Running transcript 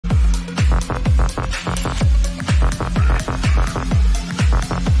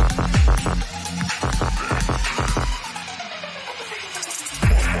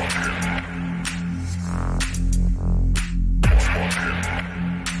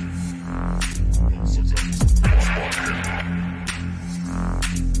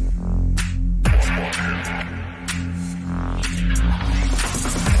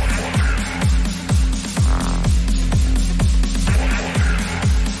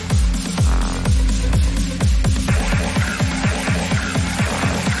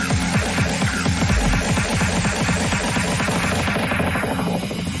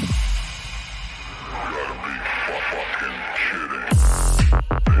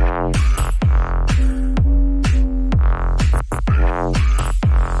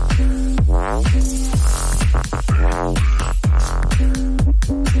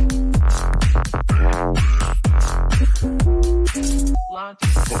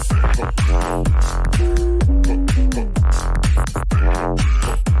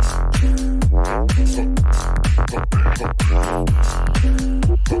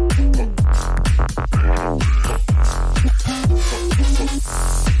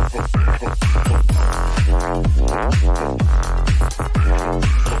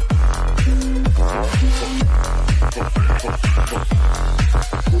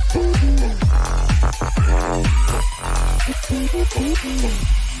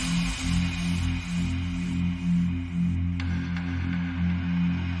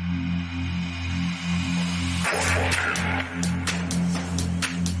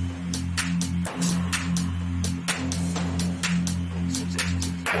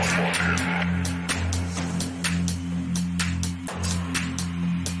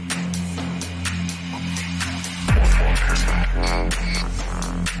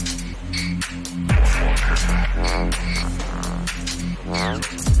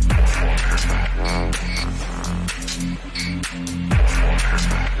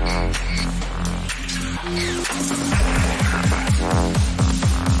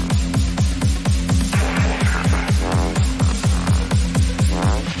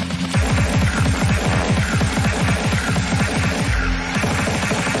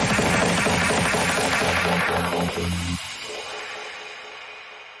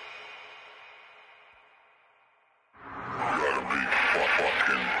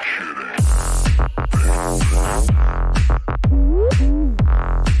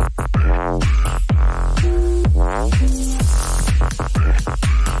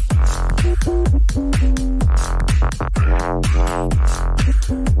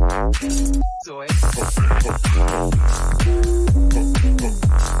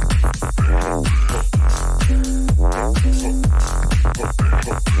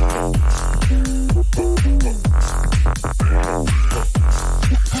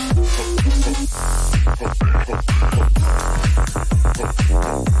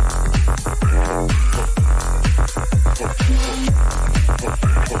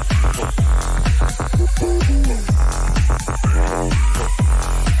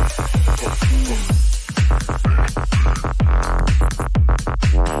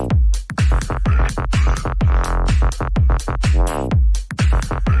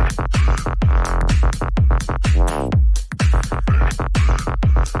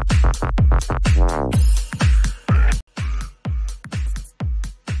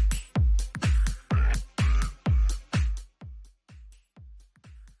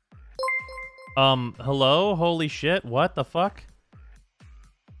Hello? Holy shit, what the fuck?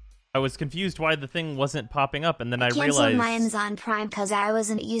 I was confused why the thing wasn't popping up, and then I realized... canceled my Amazon Prime cause I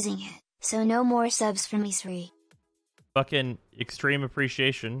wasn't using it, so no more subs for me, Sri. Fucking extreme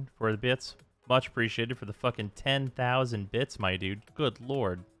appreciation for the bits. Much appreciated for the fucking 10,000 bits, my dude. Good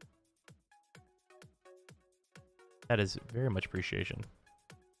lord. That is very much appreciation.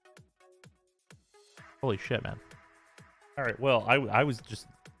 Holy shit, man. Alright, well, I was just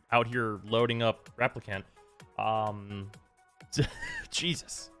out here loading up Replicant.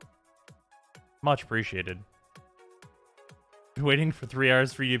 Jesus. Much appreciated. Waiting for 3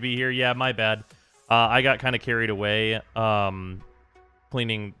 hours for you to be here. Yeah, my bad. I got kind of carried away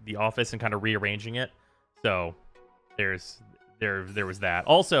cleaning the office and kind of rearranging it. So there was that.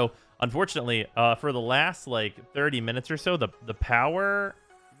 Also, unfortunately, for the last like 30 minutes or so, the power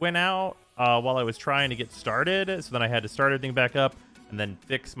went out while I was trying to get started. So then I had to start everything back up and then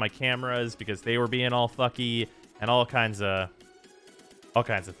fix my cameras because they were being all fucky and all kinds of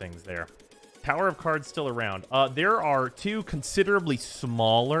things there. Tower of cards still around. There are two considerably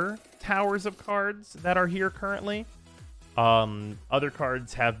smaller towers of cards that are here currently. Other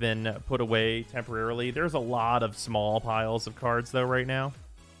cards have been put away temporarily. There's a lot of small piles of cards though right now.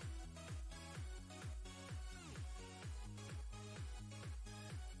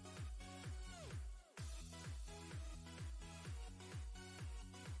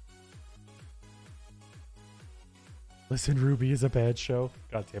 Listen, Ruby is a bad show.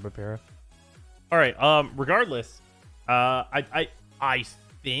 God damn it, Para. All right. Regardless, I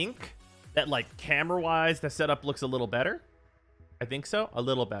think that like camera-wise, the setup looks a little better. I think so. A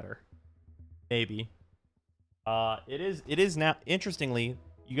little better, maybe. It is now. Interestingly,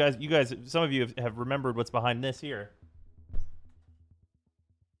 you guys, some of you have remembered what's behind this here.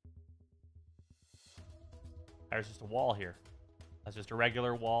 There's just a wall here. That's just a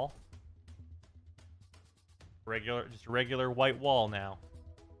regular wall. Just a regular white wall now.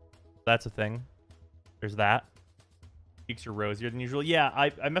 That's a thing. There's that. Cheeks are rosier than usual. Yeah,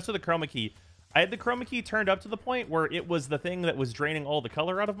 I messed with the chroma key. I had the chroma key turned up to the point where it was the thing that was draining all the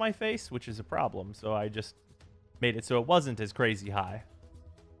color out of my face, which is a problem. So I just made it so it wasn't as crazy high.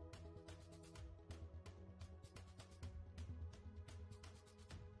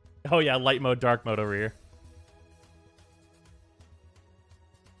 Oh yeah, light mode, dark mode over here.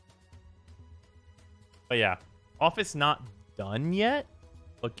 But yeah, office not done yet,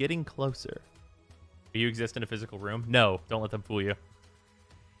 but getting closer. Do you exist in a physical room? No, don't let them fool you.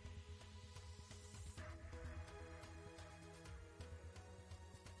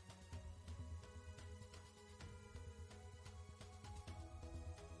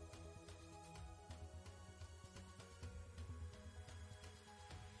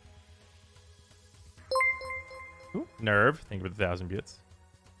 Ooh, Nerve, thank you for the 1,000 bits.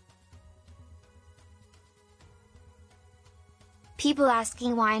 People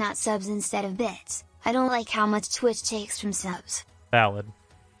asking why not subs instead of bits. I don't like how much Twitch takes from subs. Valid.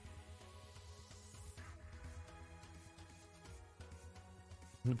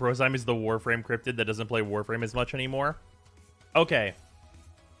 Brozyme is the Warframe cryptid that doesn't play Warframe as much anymore. Okay.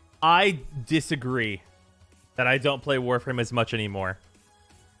 I disagree that I don't play Warframe as much anymore.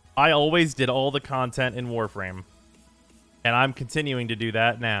 I always did all the content in Warframe. And I'm continuing to do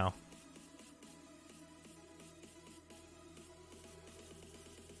that now.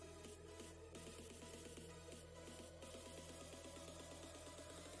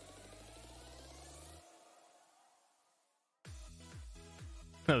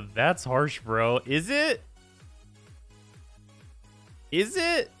 That's harsh, bro. Is it? Is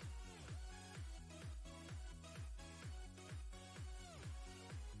it?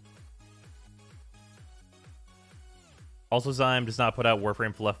 Also, Zyme does not put out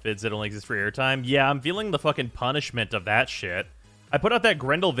Warframe fluff vids that only exist for airtime. Yeah, I'm feeling the fucking punishment of that shit. I put out that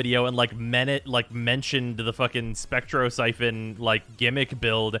Grendel video and mentioned the fucking Spectrosiphon gimmick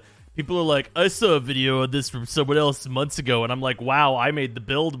build. People are like, I saw a video of this from someone else months ago, and I'm like, wow, I made the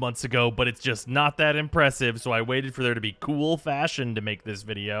build months ago, but it's just not that impressive, so I waited for there to be cool fashion to make this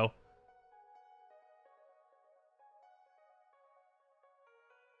video.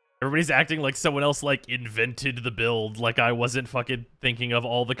 Everybody's acting like someone else, invented the build, like I wasn't fucking thinking of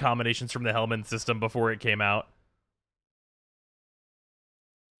all the combinations from the Hellman system before it came out.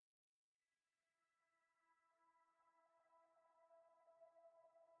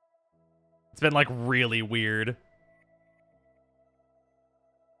 It's been, really weird.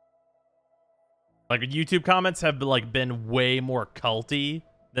 YouTube comments have, been way more culty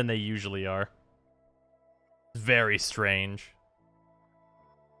than they usually are. Very strange.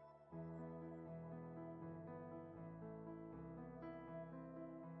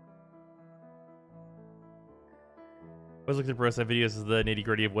 I always look at Brosa videos as the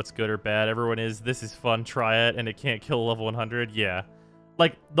nitty-gritty of what's good or bad. Everyone is, this is fun, try it, and it can't kill level 100. Yeah.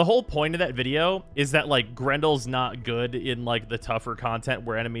 The whole point of that video is that, Grendel's not good in, the tougher content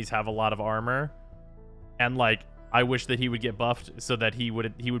where enemies have a lot of armor. And, I wish that he would get buffed so that he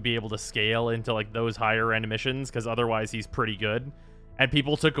would be able to scale into, those higher-end missions, because otherwise he's pretty good. And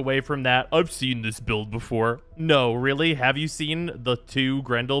people took away from that, I've seen this build before. No, really? Have you seen the 2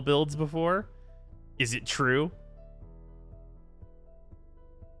 Grendel builds before? Is it true?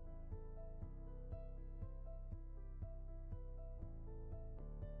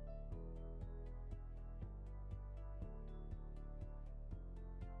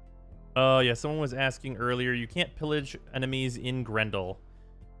 Oh, yeah, someone was asking earlier, you can't pillage enemies in Grendel.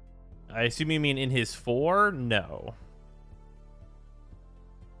 I assume you mean in his 4? No.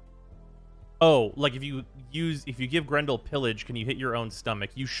 Oh, if you give Grendel pillage, can you hit your own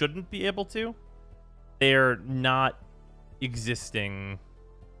stomach? You shouldn't be able to. They're not existing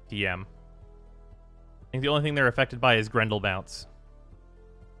TM. I think the only thing they're affected by is Grendel bounce.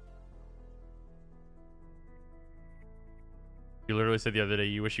 You literally said the other day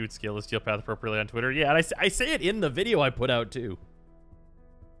you wish you would scale the steel path appropriately on Twitter. Yeah, and I say it in the video I put out too.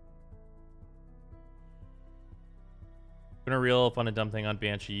 Been a real fun and dumb thing on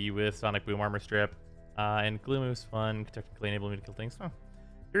Banshee with Sonic Boom armor strip. And Gloom was fun, technically enabled me to kill things. Huh.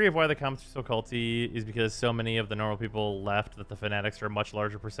 Theory of why the comments are so culty is because so many of the normal people left that the fanatics are a much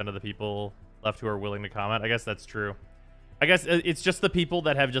larger percent of the people left who are willing to comment. I guess that's true. I guess it's just the people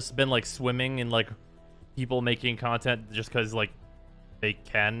that have just been swimming in people making content just because they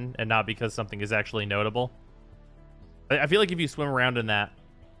can and not because something is actually notable. I feel like if you swim around in that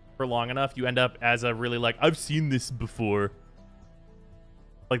for long enough, you end up as a really I've seen this before.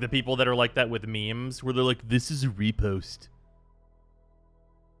 The people that are like that with memes where they're like, this is a repost.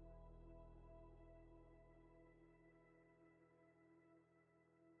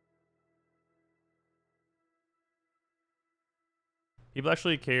 People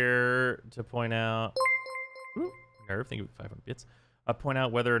actually care to point out... Ooh, Nerve, thank you for 500 bits. Point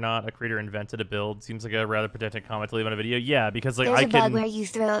out whether or not a creator invented a build. Seems like a rather pedantic comment to leave on a video. Yeah, because There's a bug where you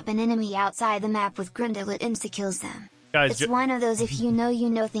throw up an enemy outside the map with Grendel, it insta-kills them. Guys, It's one of those if you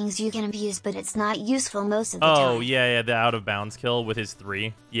know things you can abuse, but it's not useful most of the time. oh yeah, the out of bounds kill with his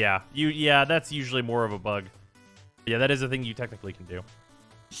 3. Yeah, that's usually more of a bug. Yeah, that is a thing you technically can do.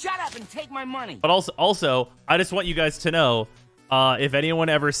 Shut up and take my money. But also, I just want you guys to know, if anyone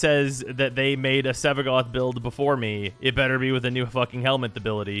ever says that they made a Sevagoth build before me, it better be with a new fucking helmet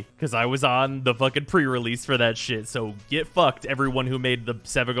ability, because I was on the fucking pre-release for that shit. So get fucked, everyone who made the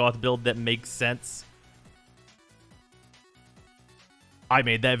Sevagoth build that makes sense. I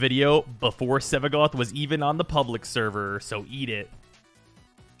made that video before Sevagoth was even on the public server, so eat it.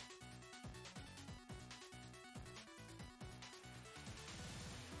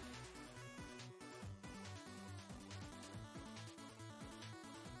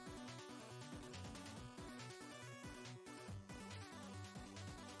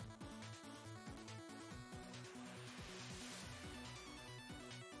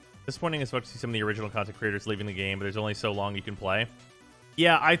 Disappointing as fuck to see some of the original content creators leaving the game, but there's only so long you can play.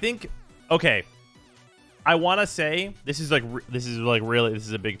 Yeah, I think, okay, I want to say this is a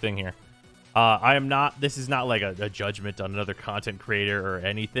big thing here. This is not like a judgment on another content creator or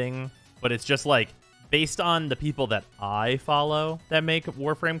anything, but it's just like based on the people that I follow that make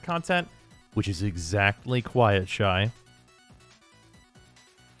Warframe content, which is exactly Quiet Shy.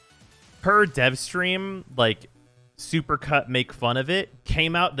 Per dev stream, like Supercut make fun of it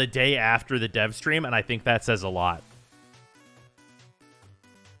came out the day after the dev stream, and I think that says a lot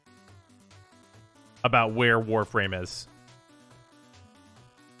about where Warframe is.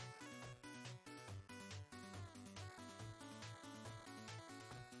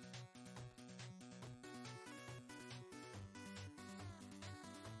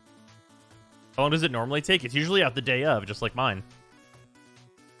 How long does it normally take? It's usually out the day of, just like mine.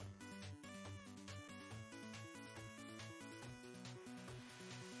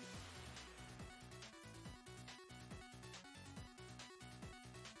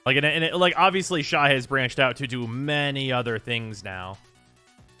 Like, like obviously Shy has branched out to do many other things now.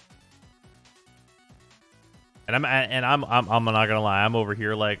 And I'm not gonna lie, I'm over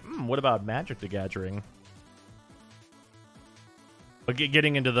here like, what about Magic the Gathering? But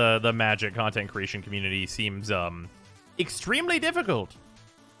getting into the Magic content creation community seems extremely difficult.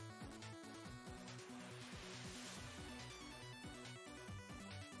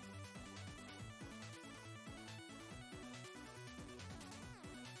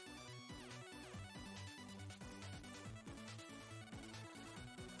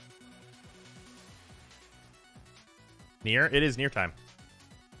 Nier? It is Nier time.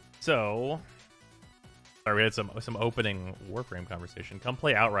 So, sorry, we had some opening Warframe conversation. Come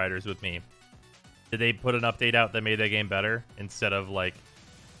play Outriders with me. Did they put an update out that made that game better instead of like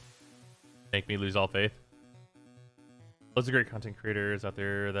make me lose all faith? Loads of great content creators out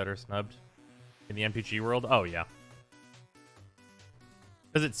there that are snubbed in the MPG world. Oh yeah,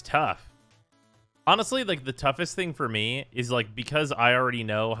 because it's tough. Honestly, like the toughest thing for me is like because I already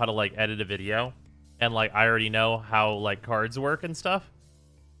know how to like edit a video. And, like, I already know how, like, cards work and stuff.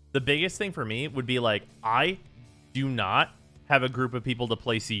 The biggest thing for me would be, like, I do not have a group of people to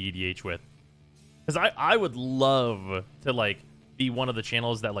play CEDH with. Because I would love to, like, be one of the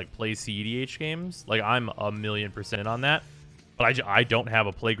channels that, like, plays CEDH games. Like, I'm 1,000,000% in on that. But I don't have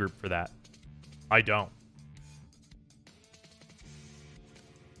a play group for that. I don't.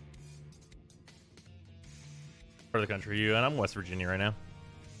 For the country, you and I'm West Virginia right now.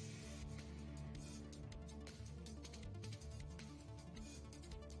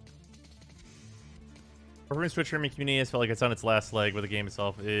 Warframe's Twitch streaming community has felt like it's on its last leg, but the game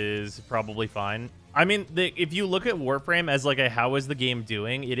itself is probably fine. I mean, if you look at Warframe as like a how is the game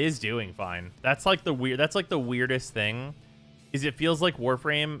doing, it is doing fine. That's like the weirdest thing, is it feels like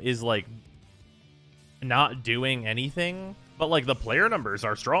Warframe is like not doing anything, but like the player numbers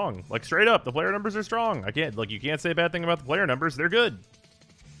are strong. Like straight up, the player numbers are strong. You can't say a bad thing about the player numbers. They're good.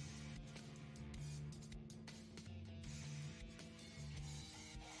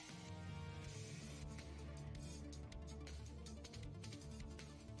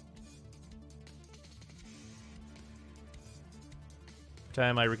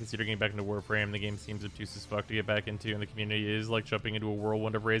 Time I reconsider getting back into Warframe, the game seems obtuse as fuck to get back into, and the community is like jumping into a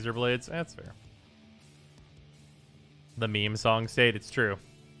whirlwind of razor blades. That's fair. The meme song state, it's true.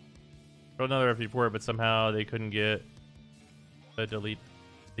 Wrote another FP4, but somehow they couldn't get the delete.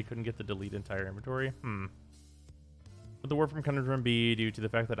 They couldn't get the delete entire inventory. Would the Warframe conundrum be due to the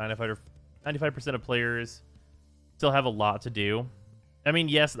fact that 95% of players still have a lot to do? I mean,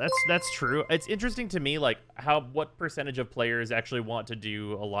 yes, that's true. It's interesting to me, like, what percentage of players actually want to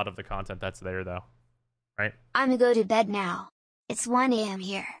do a lot of the content that's there, though, right? I'm gonna go to bed now. It's 1 a.m.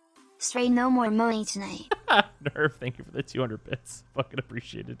 here. Stray, no more money tonight. Nerve, thank you for the 200 bits. Fucking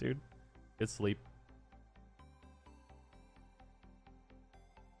appreciate it, dude. Good sleep.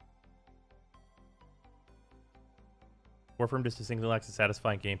 Warframe just a single lacks a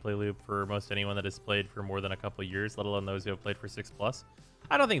satisfying gameplay loop for most anyone that has played for more than a couple years, let alone those who have played for 6+.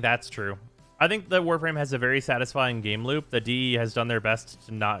 I don't think that's true. I think that Warframe has a very satisfying game loop that DE has done their best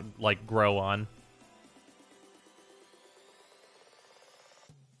to not, like, grow on.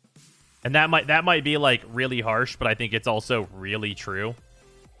 And that might be, like, really harsh, but I think it's also really true.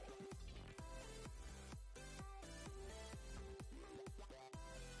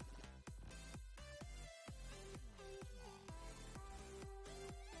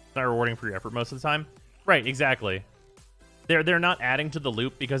 It's not rewarding for your effort most of the time. Right, exactly. They're not adding to the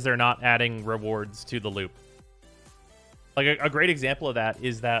loop because they're not adding rewards to the loop. Like a great example of that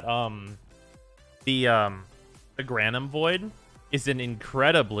is that the Granum Void is an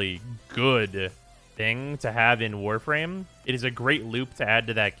incredibly good thing to have in Warframe. It is a great loop to add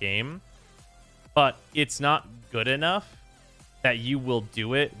to that game, but it's not good enough that you will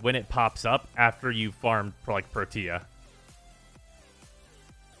do it when it pops up after you've farmed like Protea.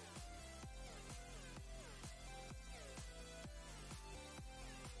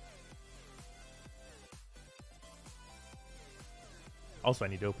 Also, I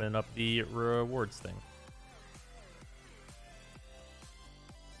need to open up the rewards thing.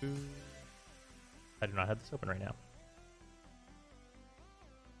 I do not have this open right now.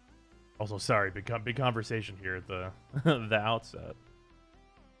 Also, sorry, big conversation here at the the outset.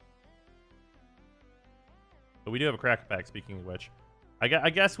 But we do have a crack pack, speaking of which.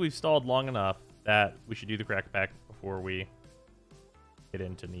 I guess we've stalled long enough that we should do the crack pack before we get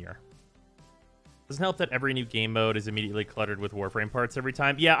into Nier. Doesn't help that every new game mode is immediately cluttered with Warframe parts every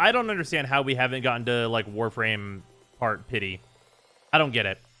time. Yeah, I don't understand how we haven't gotten to, like, Warframe part pity. I don't get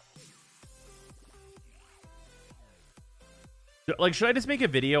it. Like, should I just make a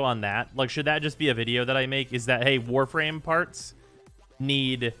video on that? Like, should that just be a video that I make? Is that, hey, Warframe parts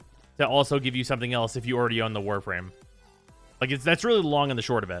need to also give you something else if you already own the Warframe? Like, that's really long and the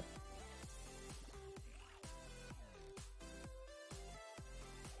short of it.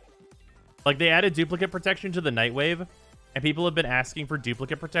 Like, they added duplicate protection to the Nightwave, and people have been asking for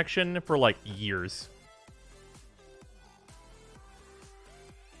duplicate protection for, like, years.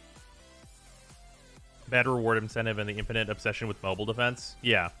 Bad reward incentive and the infinite obsession with mobile defense.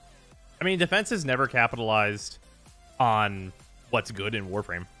 Yeah. I mean, defense has never capitalized on what's good in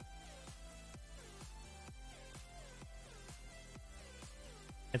Warframe.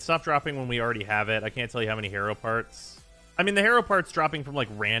 It stopped dropping when we already have it. I can't tell you how many hero parts. I mean, the hero parts dropping from, like,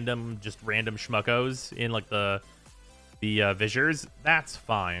 random schmuckos in, like, the Visors. That's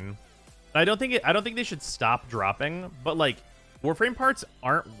fine. I don't think they should stop dropping, but, like, Warframe parts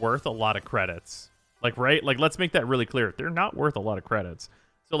aren't worth a lot of credits. Like, right? Like, let's make that really clear. They're not worth a lot of credits.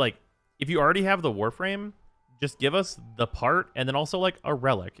 So, like, if you already have the Warframe, just give us the part and then also, like, a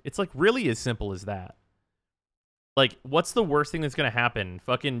relic. It's, like, really as simple as that. Like, what's the worst thing that's going to happen?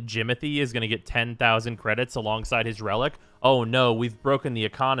 Fucking Jimothy is going to get 10,000 credits alongside his relic? Oh, no, we've broken the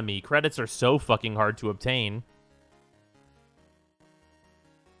economy. Credits are so fucking hard to obtain.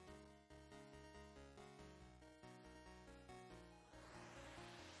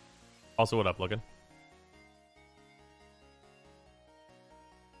 Also, what up, Logan?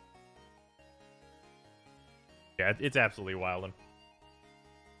 Yeah, it's absolutely wildin'.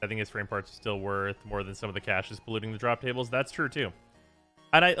 I think his frame parts are still worth more than some of the caches polluting the drop tables. That's true too.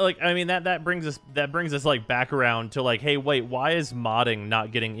 And I mean that brings us like back around to like, hey, wait, why is modding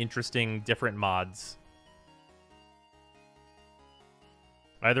not getting interesting different mods?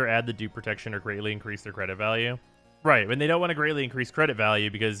 Either add the dupe protection or greatly increase their credit value. Right, and they don't want to greatly increase credit value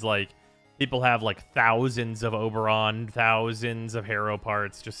because like people have like thousands of Oberon, thousands of hero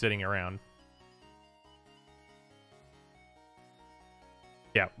parts just sitting around.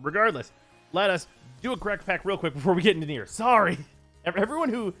 Yeah, regardless, let us do a crack pack real quick before we get into Nier. Sorry. Everyone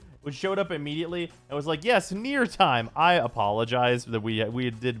who showed up immediately and was like, yes, Nier time. I apologize that we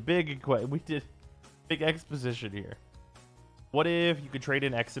did big exposition here. What if you could trade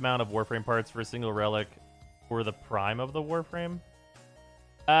in X amount of Warframe parts for a single relic for the prime of the Warframe?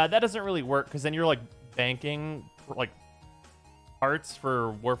 That doesn't really work because then you're like banking like parts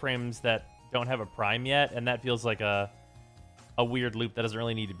for Warframes that don't have a prime yet, and that feels like a weird loop that doesn't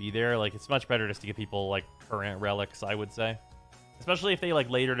really need to be there. Like, it's much better just to give people like current relics, I would say, especially if they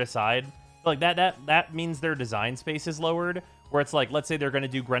like later decide like that means their design space is lowered, where it's like, let's say they're going to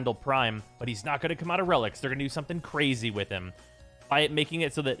do Grendel Prime, but he's not going to come out of relics. They're going to do something crazy with him by making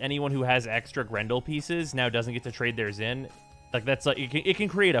it so that anyone who has extra Grendel pieces now doesn't get to trade theirs in. Like, that's like, it can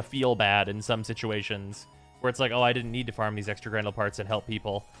create a feel bad in some situations where it's like, oh, I didn't need to farm these extra Grendel parts and help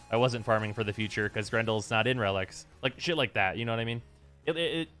people. I wasn't farming for the future because Grendel's not in relics. Like, shit like that, you know what I mean?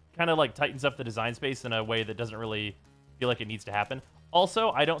 It kind of, like, tightens up the design space in a way that doesn't really feel like it needs to happen.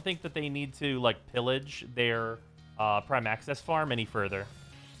 Also, I don't think that they need to, like, pillage their Prime Access farm any further.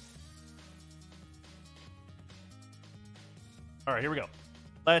 All right, here we go.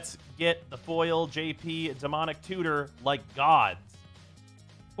 Let's get the foil JP Demonic Tutor like gods.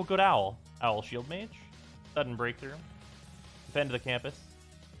 We'll go to Owl. Owl Shield Mage. Sudden Breakthrough. Defend the Campus.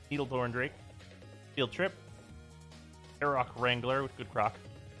 Needlethorn Drake. Field Trip. Airrock Wrangler with good proc.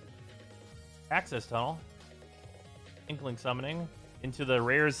 Access Tunnel. Inkling Summoning. Into the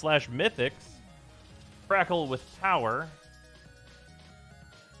Rares / Mythics. Crackle with Power.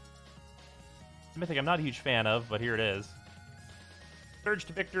 Mythic I'm not a huge fan of, but here it is. Surge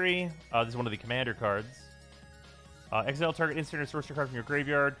to Victory. This is one of the commander cards. Exile target instant or sorcerer card from your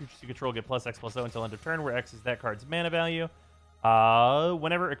graveyard. Creatures you control get +X/+0 until end of turn, where X is that card's mana value.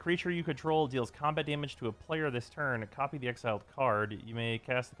 Whenever a creature you control deals combat damage to a player this turn, copy the exiled card. You may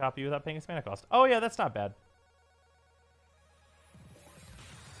cast the copy without paying its mana cost. Oh yeah, that's not bad.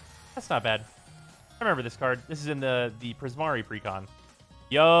 That's not bad. I remember this card. This is in the Prismari precon.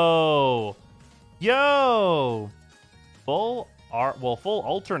 Yo! Full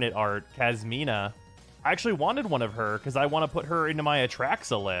alternate art, Kasmina. I actually wanted one of her because I want to put her into my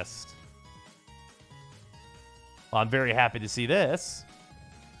Atraxa list. Well, I'm very happy to see this.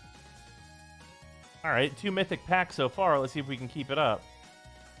 All right, 2 mythic packs so far. Let's see if we can keep it up.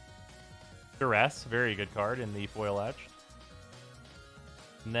 Duress, very good card in the foil edge.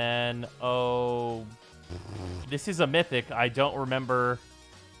 And then, oh, this is a mythic. I don't remember.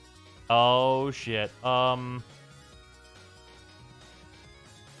 Oh shit.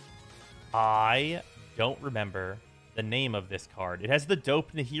 I don't remember the name of this card. It has the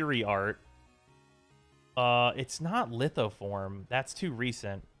dope Nahiri art. It's not Lithoform. That's too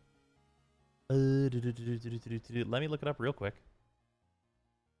recent. Let me look it up real quick.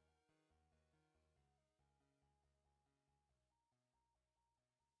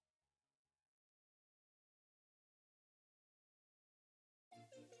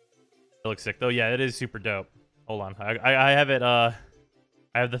 It looks sick though. Yeah, it is super dope. Hold on. I have it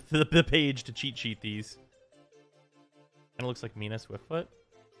I have the page to cheat sheet these. Kind of looks like Mina Swiftfoot.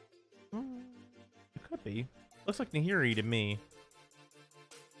 It could be. Looks like Nahiri to me.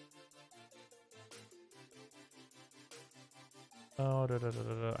 Oh,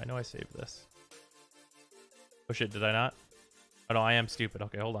 I know I saved this. Oh shit, did I not? Oh no, I am stupid.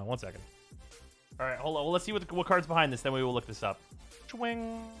 Okay, hold on 1 second. All right, hold on. Well, let's see what card's behind this. Then we will look this up.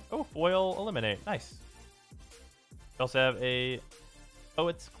 Swing. Oh, foil eliminate. Nice. We also have a. Oh,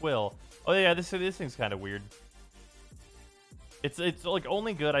 it's Quill. Oh yeah, this thing's kind of weird. It's like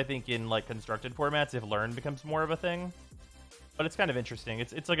only good I think in like constructed formats if Learn becomes more of a thing. But it's kind of interesting.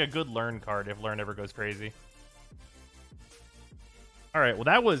 It's like a good Learn card if Learn ever goes crazy. All right, well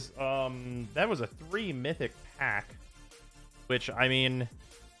that was a 3 mythic pack, which I mean,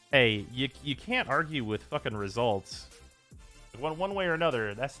 hey, you can't argue with fucking results. One way or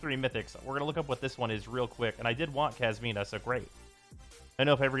another, that's 3 mythics. We're gonna look up what this one is real quick, and I did want Kasmina, so great. I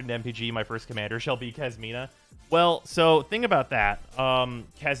know if I ever get an MPG, my first commander shall be Kasmina. Well, so thing about that,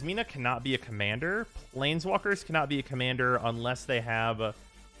 Kasmina cannot be a commander. Planeswalkers cannot be a commander unless they have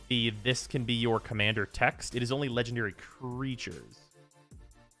the "this can be your commander" text. It is only legendary creatures.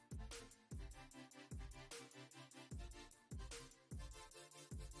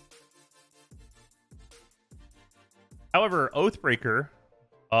 However, Oathbreaker,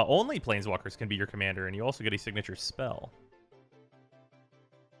 only Planeswalkers can be your commander, and you also get a signature spell.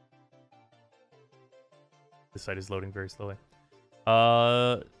 This site is loading very slowly.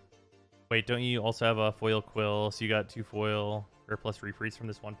 Wait, don't you also have a foil Quill? So you got 2 foil, rare plus repeats from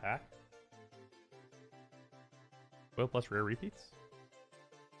this one pack? Foil plus rare repeats?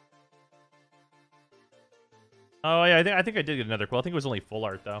 Oh yeah, I think I did get another Quill. I think it was only full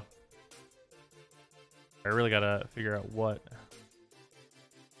art though. I really gotta figure out what.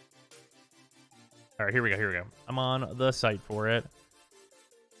 All right, here we go. I'm on the site for it.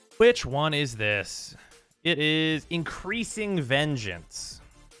 Which one is this? It is Increasing Vengeance.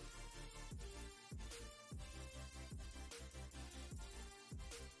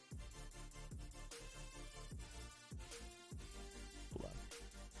 Hold on.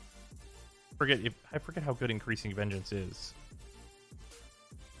 I forget how good Increasing Vengeance is.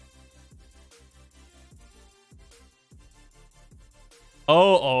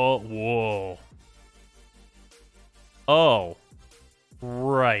 Oh, whoa. Oh,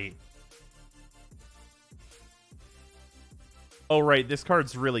 right. Oh, right. This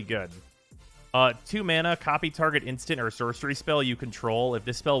card's really good. 2 mana, copy target instant or sorcery spell you control. If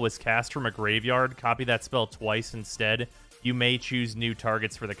this spell was cast from a graveyard, copy that spell twice instead. You may choose new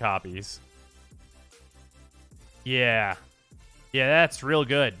targets for the copies. Yeah. Yeah, that's real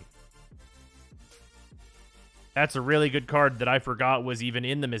good. That's a really good card that I forgot was even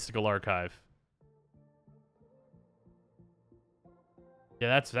in the Mystical Archive.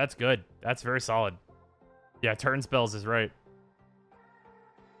 Yeah, that's good. That's very solid. Yeah, turn spells is right.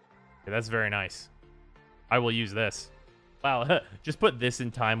 Yeah, that's very nice. I will use this. Wow, just put this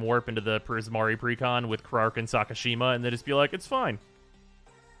in Time Warp into the Prismari Precon with Krark and Sakashima, and then just be like, it's fine.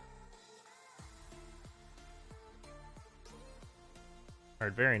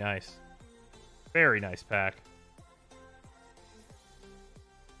 Alright, very nice. Very nice pack.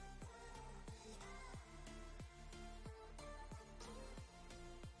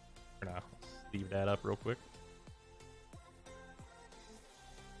 For now, let's leave that up real quick.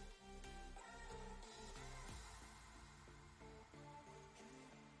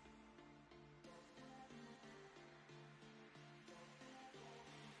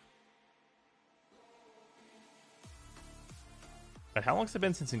 But how long's it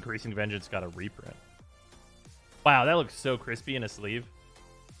been since Increasing Vengeance got a reprint? Wow, that looks so crispy in a sleeve.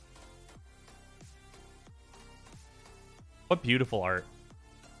 What beautiful art.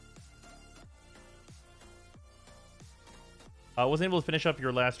 Wasn't able to finish up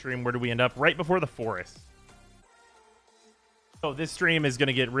your last stream. Where did we end up? Right before the forest. Oh, this stream is going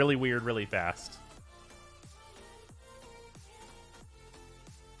to get really weird really fast.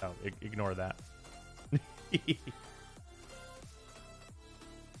 Oh, ignore that.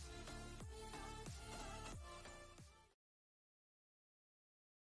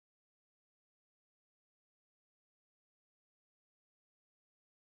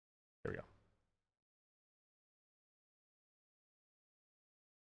 There we go.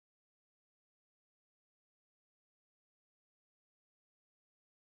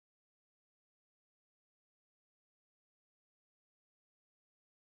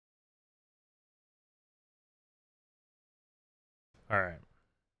 All right.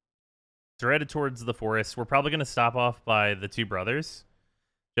 So we're headed towards the forest. We're probably going to stop off by the two brothers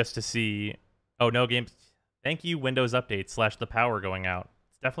just to see. Oh, no games. Thank you, Windows Update / the power going out.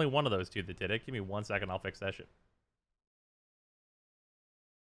 It's definitely one of those two that did it. Give me 1 second. I'll fix that shit.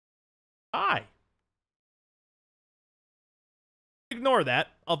 Hi. Ignore that.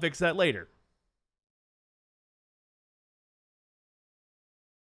 I'll fix that later.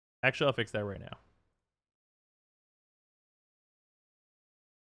 Actually, I'll fix that right now.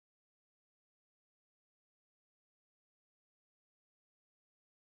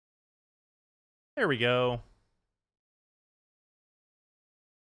 There we go.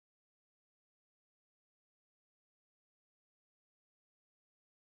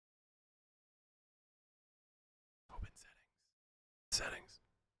 Open settings.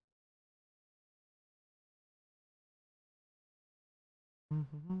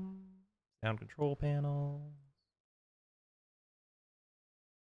 Sound control panel.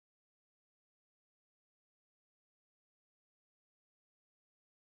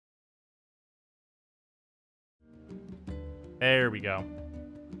 There we go.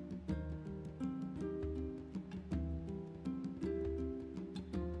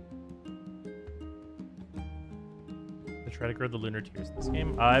 To try to grow the lunar tears in this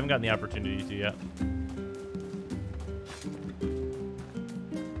game. I haven't gotten the opportunity to yet.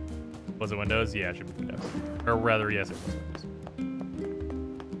 Was it Windows? Yeah, it should be Windows. Or rather, yes, it was Windows.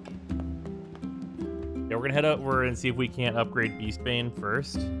 Yeah, we're gonna head over and see if we can't upgrade Beastbane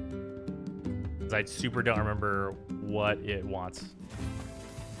first. Because I super don't remember what it wants.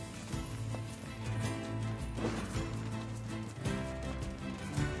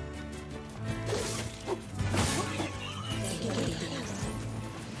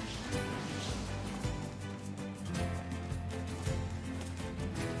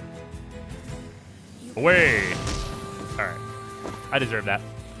 Away! Alright. I deserve that.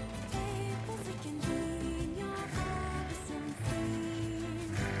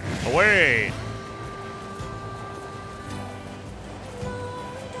 Away!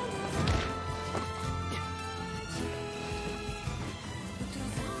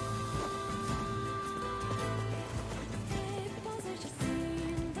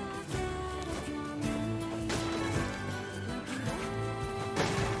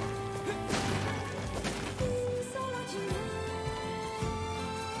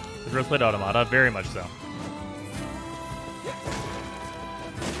 Played Automata, very much so.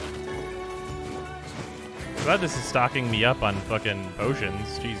 Glad this is stocking me up on fucking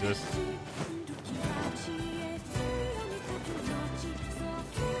potions. Jesus.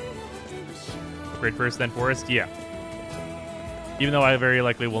 upgrade first, then forest? Yeah. Even though I very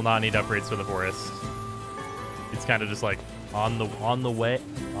likely will not need upgrades for the forest. It's kind of just like on the way.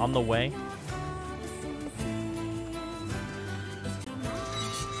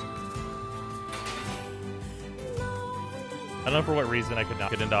 I don't know for what reason I could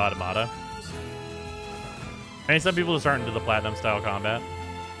not get into Automata. I mean, some people just aren't into the platinum style combat.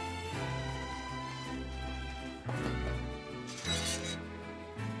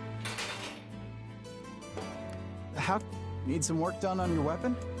 How? Need some work done on your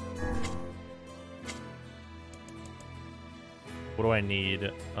weapon? What do I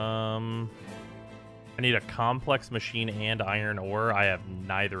need? I need a complex machine and iron ore. I have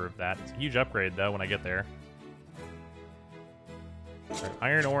neither of that. It's a huge upgrade though when I get there. Right,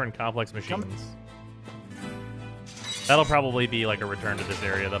 iron ore and complex machines. That'll probably be like a return to this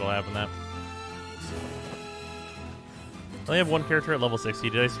area that'll happen that. I only have one character at level 60.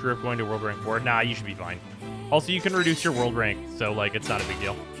 Did I screw up going to world rank 4? Nah, you should be fine. Also, you can reduce your world rank, so like it's not a big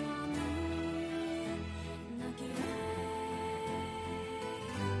deal.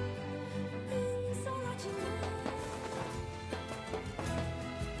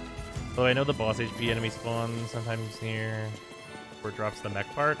 Oh, I know the boss HP enemy spawn sometimes near where it drops the mech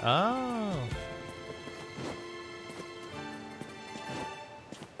part. Oh.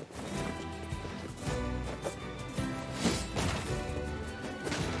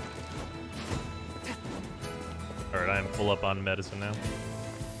 Alright, I am full up on medicine now.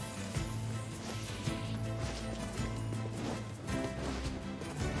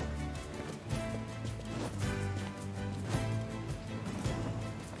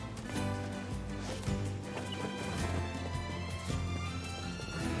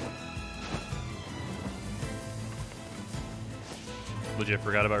 Legit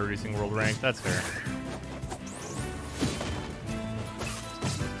forgot about reducing world rank. That's fair.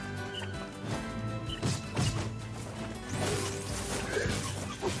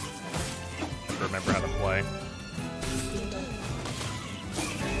 Remember how to play.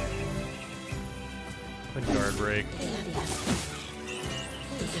 The guard break.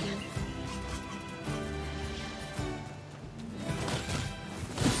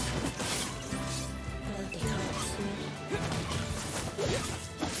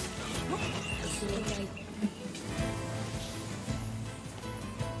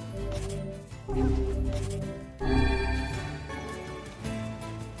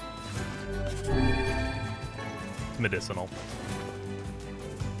 Medicinal.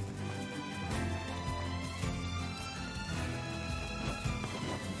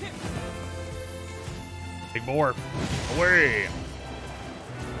 Big boar, away!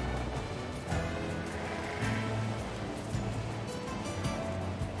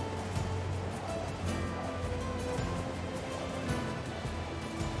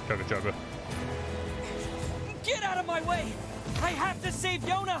 Chugga chugga. Get out of my way! I have to save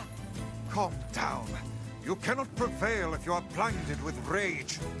Yona! Calm down. You cannot prevail if you are blinded with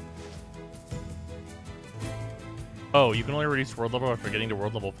rage. Oh, you can only reduce world level after getting to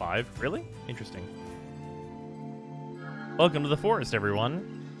world level 5? Really? Interesting. Welcome to the forest,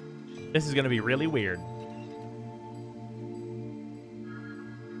 everyone. This is going to be really weird.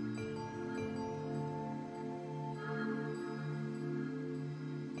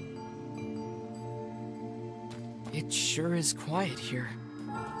 It sure is quiet here.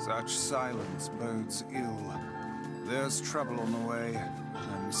 Such silence bodes ill. There's trouble on the way.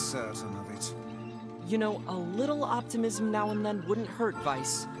 I'm certain of it. You know, a little optimism now and then wouldn't hurt,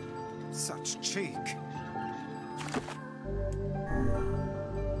 Vice. Such cheek.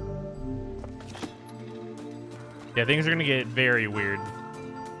 Yeah, things are going to get very weird.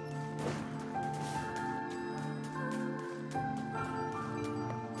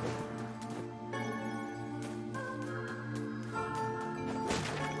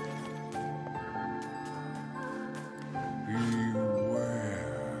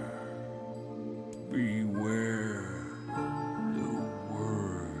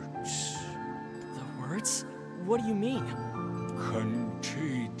 What do you mean?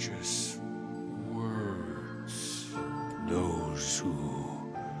 Contagious.